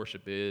what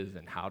worship is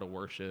and how to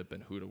worship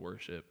and who to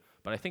worship.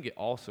 But I think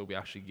we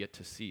actually get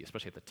to see,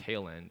 especially at the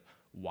tail end,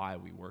 why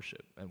we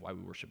worship and why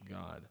we worship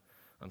God.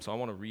 So I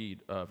want to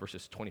read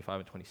verses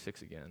 25 and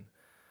 26 again.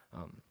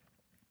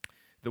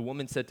 The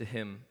woman said to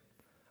him,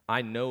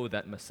 I know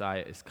that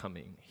Messiah is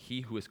coming,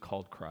 he who is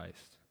called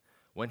Christ.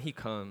 When he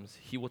comes,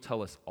 he will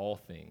tell us all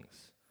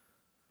things.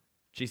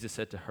 Jesus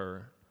said to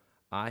her,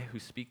 I who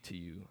speak to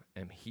you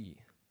am he.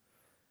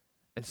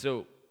 And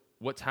so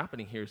what's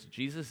happening here is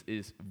Jesus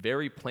is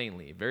very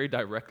plainly, very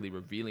directly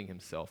revealing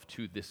himself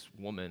to this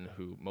woman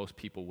who most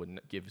people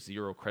would give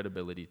zero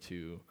credibility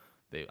to.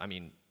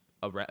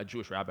 A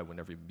Jewish rabbi would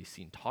never even be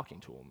seen talking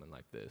to a woman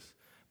like this.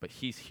 But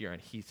he's here,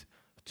 and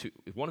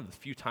one of the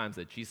few times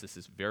that Jesus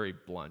is very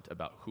blunt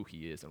about who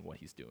he is and what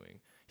he's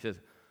doing. He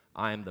says,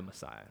 I am the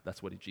Messiah.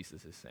 That's what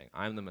Jesus is saying.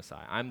 I'm the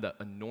Messiah. I'm the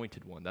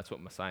anointed one. That's what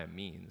Messiah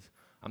means.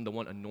 I'm the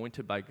one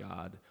anointed by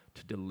God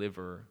to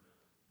deliver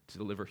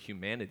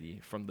humanity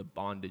from the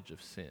bondage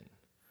of sin.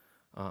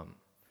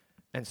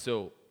 And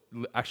so,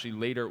 actually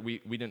later, we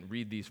didn't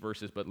read these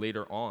verses, but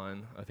later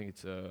on, I think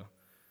it's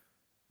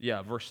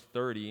verse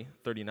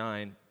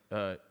 39,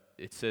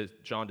 it says,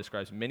 John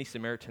describes, many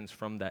Samaritans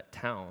from that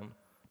town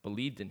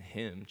believed in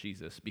him,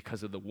 Jesus,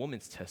 because of the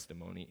woman's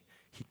testimony.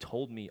 He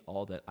told me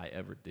all that I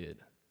ever did.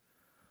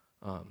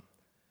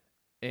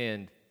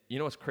 And you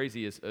know what's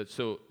crazy is,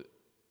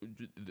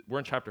 we're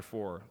in chapter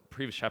 4.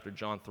 Previous chapter,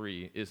 John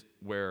 3, is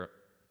where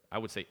I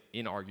would say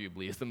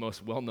inarguably is the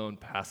most well-known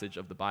passage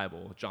of the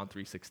Bible, John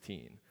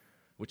 3:16,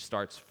 which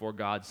starts, for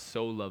God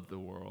so loved the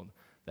world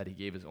that he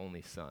gave his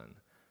only son.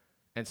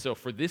 And so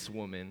for this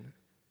woman,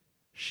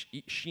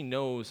 she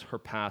knows her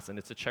past, and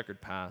it's a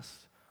checkered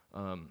past.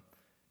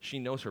 She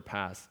knows her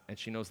past, and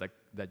she knows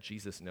that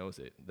Jesus knows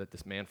it, that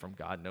this man from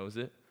God knows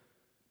it,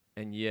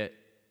 and yet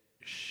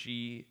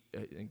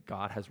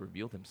God has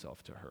revealed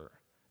himself to her,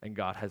 and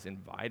God has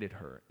invited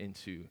her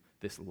into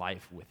this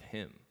life with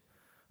him.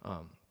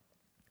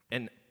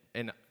 And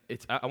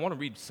I want to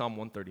read Psalm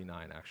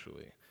 139,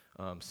 actually.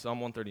 Psalm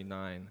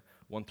 139,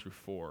 1 through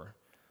 4.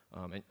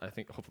 And I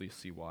think hopefully you'll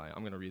see why.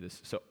 I'm going to read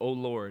this. So, O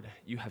Lord,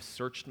 you have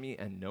searched me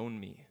and known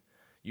me.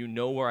 You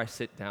know where I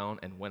sit down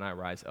and when I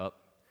rise up.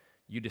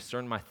 You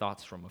discern my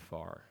thoughts from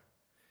afar.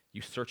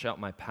 You search out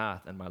my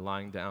path and my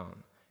lying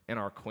down, and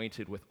are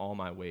acquainted with all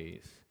my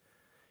ways.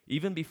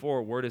 Even before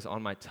a word is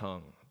on my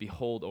tongue,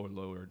 behold, O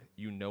Lord,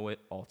 you know it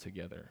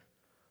altogether.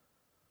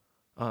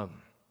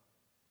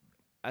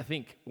 I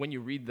think when you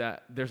read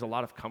that, there's a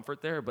lot of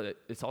comfort there, but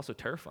it's also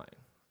terrifying.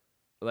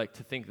 Like,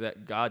 to think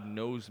that God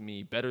knows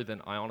me better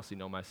than I honestly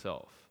know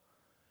myself.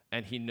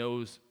 And he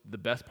knows the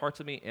best parts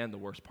of me and the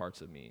worst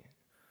parts of me.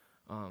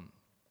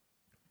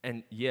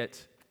 And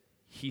yet,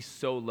 he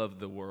so loved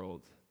the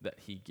world that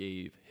he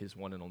gave his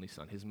one and only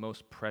son, his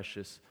most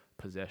precious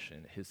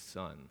possession, his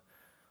son.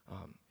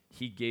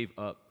 He gave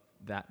up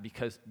that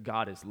because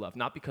God is love,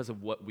 not because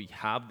of what we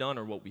have done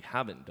or what we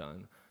haven't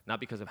done, not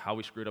because of how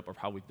we screwed up or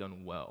how we've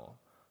done well,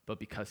 but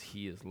because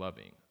he is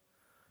loving.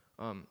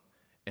 And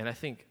I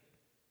think,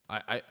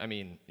 I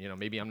mean,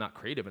 maybe I'm not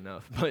creative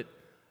enough, but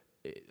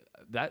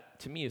that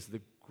to me is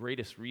the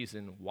greatest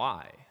reason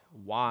why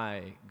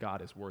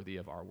God is worthy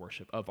of our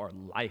worship, of our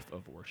life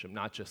of worship,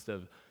 not just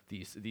of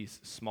these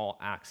small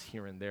acts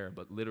here and there,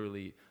 but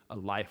literally a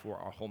life where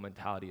our whole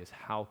mentality is,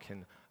 how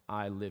can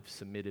I live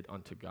submitted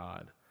unto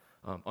God,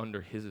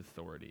 under his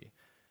authority?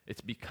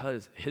 It's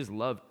because his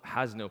love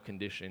has no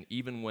condition.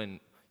 Even when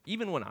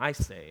I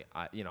say,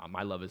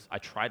 my love is, I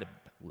try to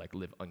like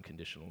live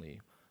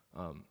unconditionally.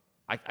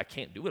 I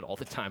can't do it all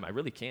the time. I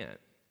really can't.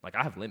 Like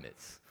I have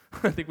limits.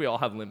 I think we all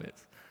have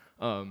limits.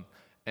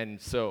 And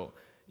so,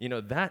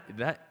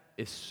 that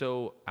is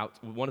so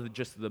one of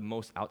just the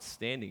most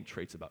outstanding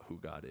traits about who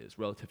God is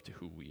relative to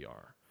who we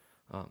are.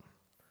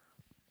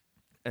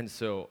 And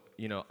so,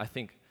 I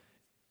think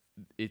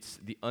it's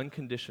the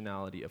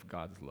unconditionality of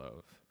God's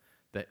love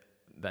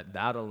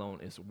that alone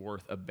is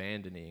worth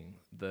abandoning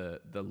the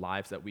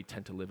lives that we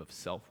tend to live of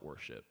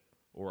self-worship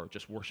or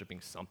just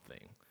worshiping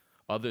something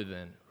other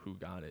than who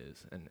God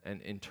is.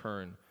 And in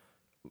turn,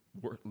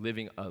 we're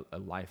living a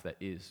life that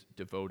is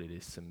devoted,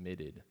 is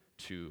submitted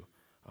to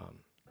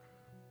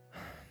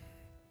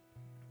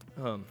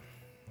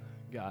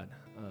God.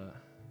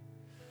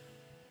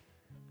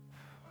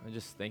 I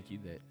just thank you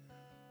that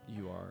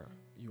you are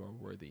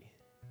worthy.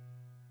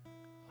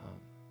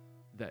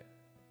 That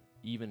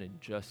even in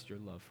just your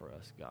love for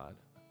us, God,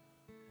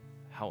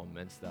 how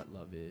immense that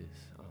love is,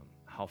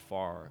 how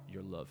far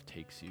your love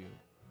takes you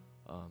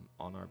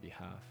on our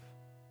behalf.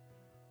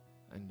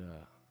 And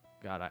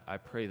God, I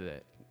pray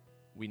that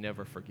we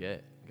never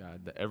forget,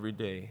 God, that every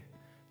day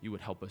you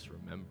would help us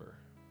remember,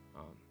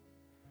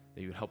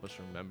 that you would help us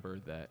remember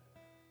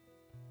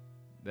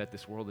that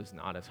this world is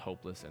not as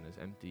hopeless and as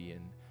empty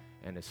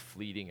and as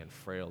fleeting and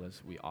frail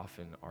as we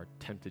often are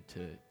tempted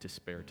to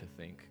despair to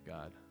think,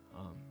 God.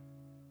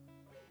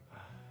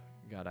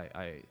 God,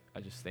 I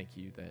just thank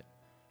you that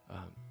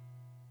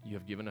you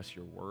have given us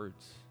your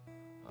words,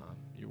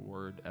 your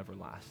word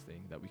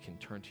everlasting, that we can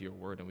turn to your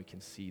word and we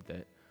can see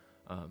that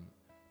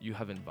you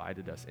have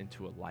invited us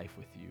into a life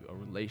with you, a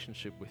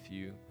relationship with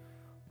you,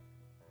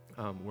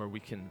 where we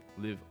can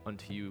live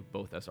unto you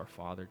both as our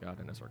Father, God,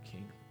 and as our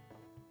King.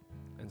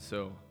 And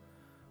so,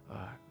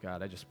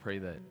 God, I just pray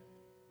that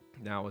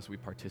now as we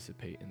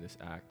participate in this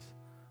act,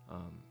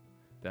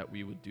 that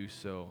we would do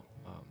so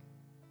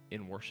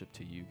in worship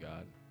to you,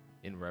 God,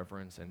 in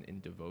reverence and in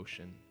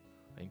devotion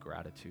and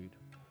gratitude.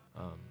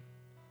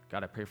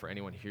 God, I pray for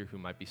anyone here who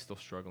might be still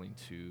struggling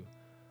to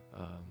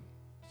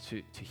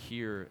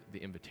hear the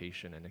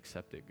invitation and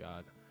accept it,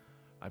 God.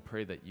 I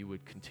pray that you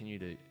would continue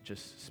to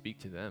just speak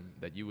to them,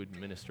 that you would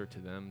minister to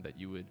them, that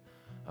you would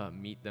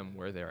meet them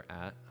where they're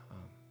at.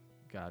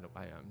 God,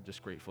 I am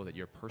just grateful that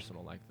you're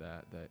personal like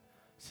that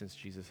since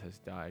Jesus has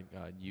died,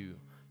 God,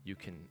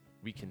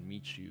 we can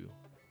meet you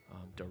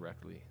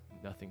directly.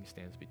 Nothing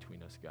stands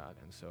between us, God.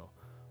 And so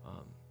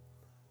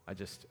I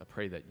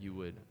pray that you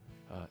would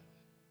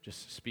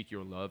just speak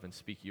your love and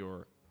speak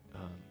your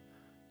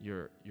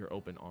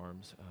open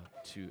arms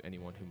to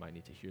anyone who might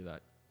need to hear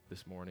that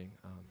this morning.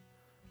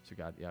 So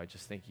God, I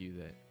just thank you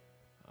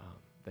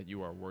that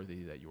you are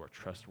worthy, that you are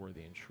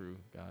trustworthy and true,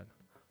 God,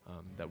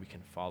 that we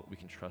can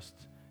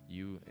trust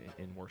you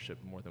in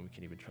worship more than we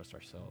can even trust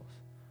ourselves.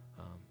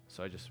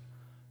 So I just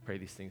pray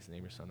these things in the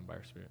name of your Son and by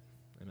your Spirit.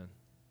 Amen.